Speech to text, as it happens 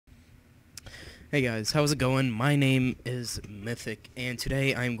Hey guys, how's it going? My name is Mythic, and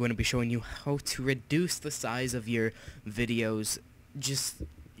today I'm going to be showing you how to reduce the size of your videos just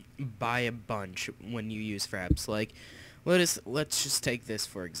by a bunch when you use fraps. Like, let's just take this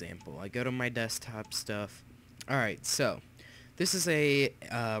for example. I go to my desktop stuff. Alright, so this is a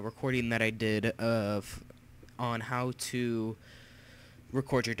recording that I did on how to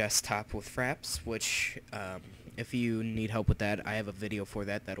record your desktop with fraps, which if you need help with that, I have a video for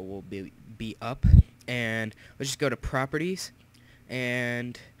that that will be up. And let's just go to properties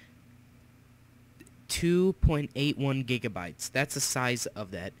and 2.81 gigabytes. That's the size of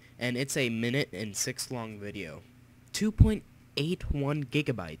that, and it's a minute and 6 long video. 2.81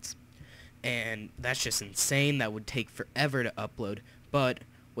 gigabytes, and that's just insane. That would take forever to upload, but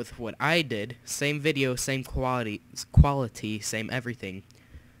with what I did, same video, same quality, same everything,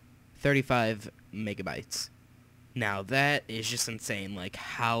 35 megabytes. Now that is just insane, like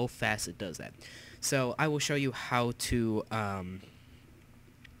how fast it does that. So I will show you how to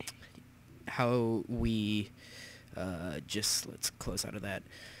let's close out of that.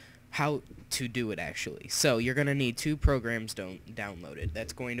 How to do it actually. So you're gonna need two programs downloaded.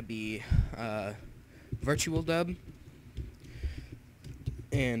 That's going to be Virtual Dub,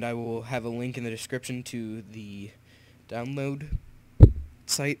 and I will have a link in the description to the download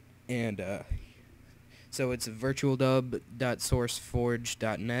site. And so it's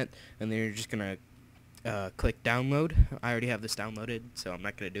virtualdub.sourceforge.net, and then you're just gonna click download. I already have this downloaded, so I'm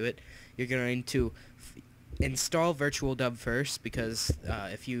not gonna do it. You're going to install Virtual Dub first, because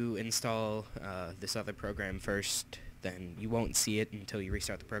if you install this other program first, then you won't see it until you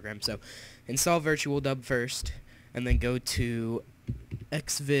restart the program. So install Virtual Dub first, and then go to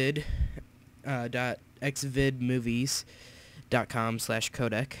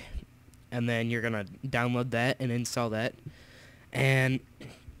xvidmovies.com/codec, and then you're gonna download that and install that. And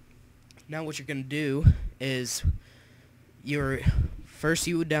now what you're gonna do is you would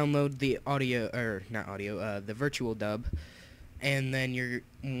download the audio, or not audio, the Virtual Dub, and then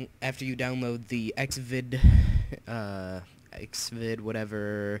after you download the xvid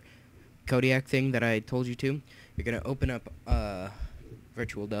whatever Kodiak thing that I told you to, you're gonna open up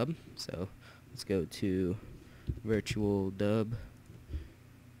Virtual Dub. So let's go to Virtual Dub,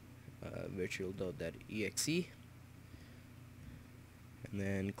 virtualdub.exe, and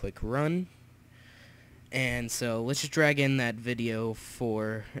then click run. And so let's just drag in that video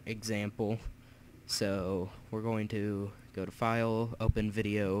for example. So we're going to go to file, open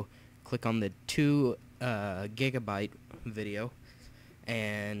video, click on the 2 gigabyte video,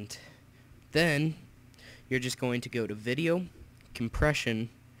 and then you're just going to go to video, compression,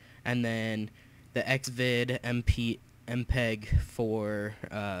 and then the xvid mpeg for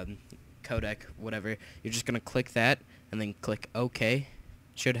codec, whatever. You're just gonna click that and then click OK.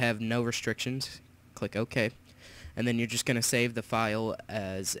 Should have no restrictions. Click OK, and then you're just gonna save the file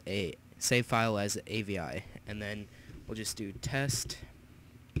as AVI, and then we'll just do test,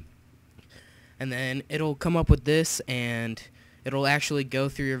 and then it'll come up with this, and it'll actually go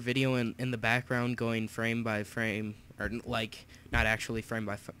through your video in the background, going frame by frame, or like not actually frame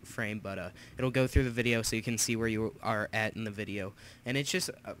by frame, but it'll go through the video so you can see where you are at in the video, and it's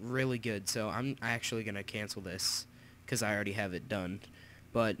just really good. So I'm actually gonna cancel this because I already have it done,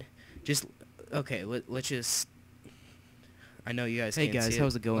 but just okay. Let's just. I know you guys. Hey guys,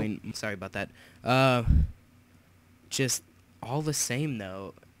 how's it going? Oh, sorry about that. Just all the same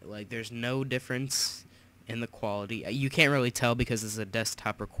though. Like there's no difference in the quality. You can't really tell because it's a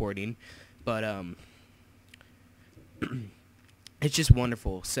desktop recording, but it's just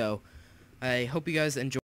wonderful. So I hope you guys enjoy.